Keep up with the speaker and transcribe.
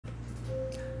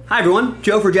Hi everyone,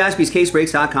 Joe for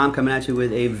JaspysCaseBreaks.com coming at you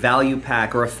with a value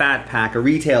pack or a fat pack, a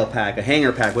retail pack, a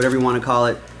hanger pack, whatever you want to call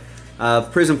it,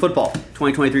 of PRIZM Football.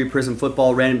 2023 PRIZM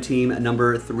Football random team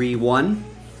number 3-1.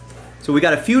 So we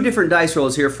got a few different dice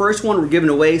rolls here. First one, we're giving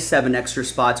away 7 extra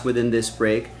spots within this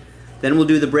break. Then we'll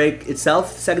do the break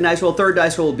itself. Second dice roll, third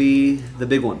dice roll will be the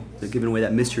big one. They're giving away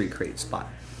that mystery crate spot.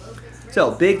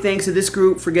 So big thanks to this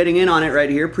group for getting in on it right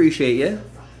here. Appreciate you.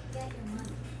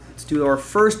 Do our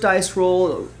first dice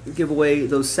roll, give away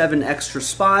those 7 extra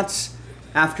spots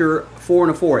after 4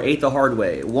 and a 4, 8 the hard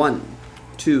way. 1,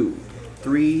 2,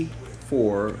 3,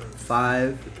 4,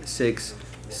 5, 6,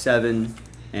 7,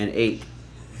 and 8.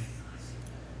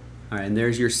 All right, and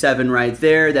there's your 7 right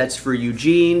there. That's for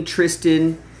Eugene,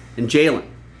 Tristan, and Jalen.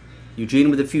 Eugene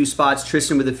with a few spots,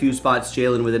 Tristan with a few spots,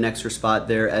 Jalen with an extra spot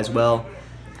there as well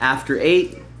after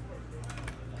 8.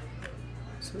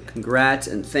 So congrats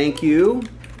and thank you.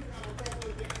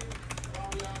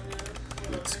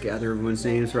 Let's gather everyone's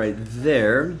names right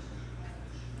there.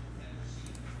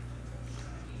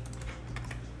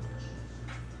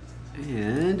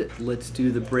 And let's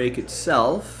do the break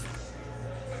itself.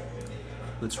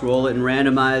 Let's roll it and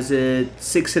randomize it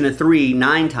 6 and a 3,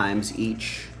 9 times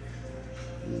each.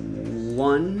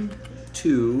 1,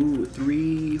 2,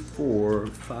 3, 4,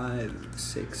 5,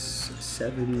 6,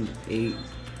 7, 8,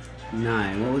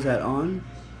 9. What was that on?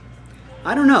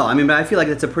 I don't know. I mean, but I feel like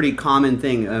that's a pretty common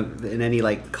thing in any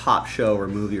like cop show or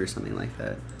movie or something like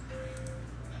that.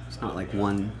 It's not like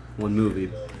one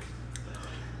movie.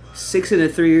 6 and a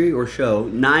 3 or show.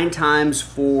 9 times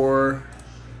for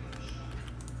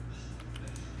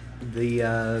the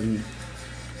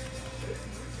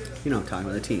you know, I'm talking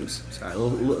about the teams. Sorry, a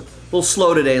little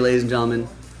slow today, ladies and gentlemen.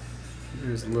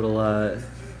 There's a little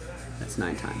that's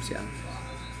 9 times, yeah.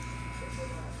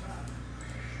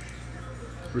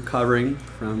 Recovering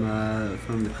from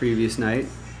the previous night.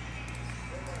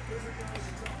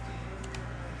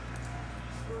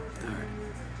 All right.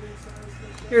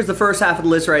 Here's the first half of the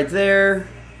list right there,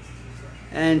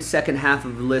 and second half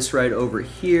of the list right over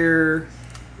here.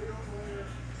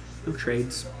 No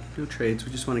trades. No trades.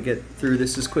 We just want to get through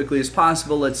this as quickly as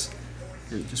possible. Let's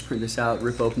just print this out,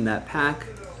 rip open that pack.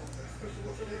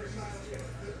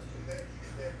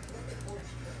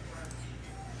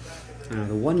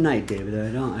 The one night, David,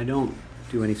 I don't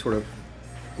do any sort of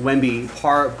Wemby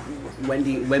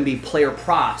player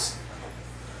props.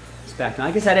 It's back now.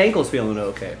 I guess that ankle's feeling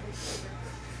okay.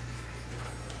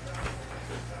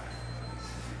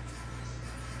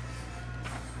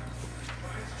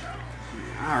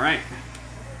 All right.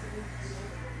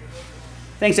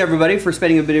 Thanks everybody for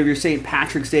spending a bit of your St.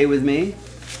 Patrick's Day with me.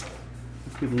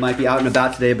 People might be out and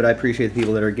about today, but I appreciate the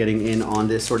people that are getting in on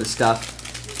this sort of stuff.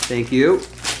 Thank you.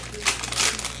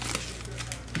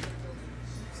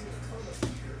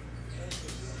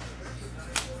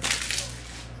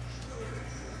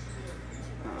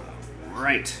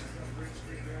 Right.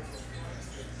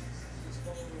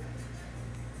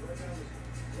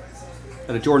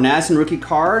 Got a Jordan Addison rookie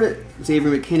card,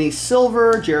 Xavier McKinney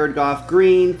silver, Jared Goff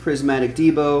green, Prismatic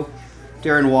Debo,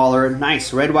 Darren Waller.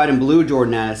 Nice. Red, white, and blue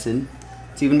Jordan Addison.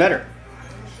 It's even better.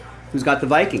 Who's got the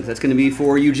Vikings? That's going to be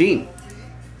for Eugene.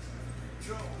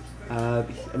 I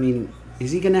mean,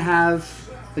 is he going to have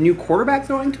a new quarterback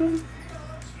throwing to him?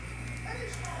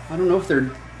 I don't know if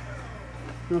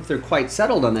they're quite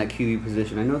settled on that QB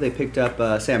position. I know they picked up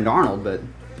Sam Darnold, but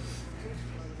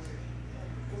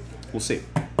we'll see.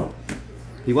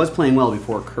 He was playing well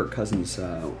before Kirk Cousins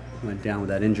went down with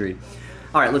that injury.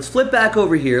 All right, let's flip back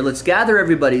over here. Let's gather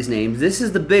everybody's names. This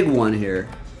is the big one here.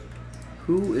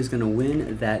 Who is going to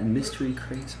win that mystery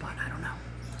crate spot? I don't know.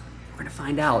 We're going to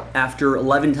find out after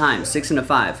 11 times, 6 and a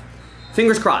 5.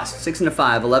 Fingers crossed, 6 and a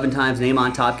 5, 11 times, name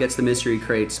on top gets the mystery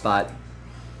crate spot.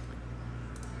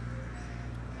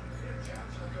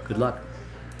 Good luck.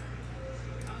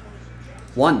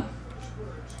 1,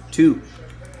 2,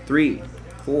 3,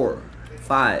 4,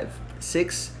 5,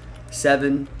 6,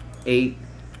 7, 8,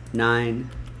 9,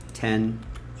 10,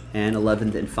 and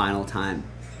 11th and final time.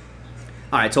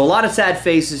 All right, so a lot of sad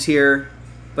faces here,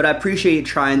 but I appreciate you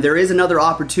trying. There is another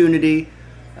opportunity,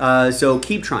 so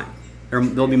keep trying.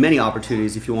 There'll be many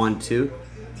opportunities if you want to.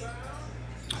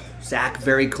 Zach,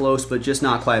 very close, but just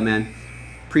not quite, man.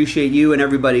 Appreciate you and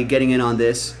everybody getting in on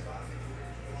this.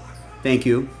 Thank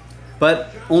you. But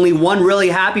only one really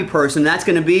happy person. That's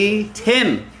going to be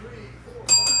Tim.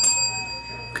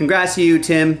 Congrats to you,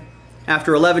 Tim.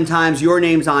 After 11 times, your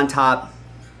name's on top.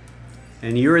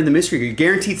 And you're in the mystery crate. You're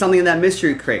guaranteed something in that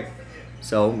mystery crate.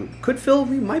 So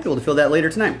we might be able to fill that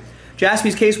later tonight.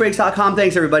 JaspysCaseBreaks.com.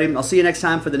 Thanks, everybody. I'll see you next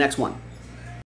time for the next one.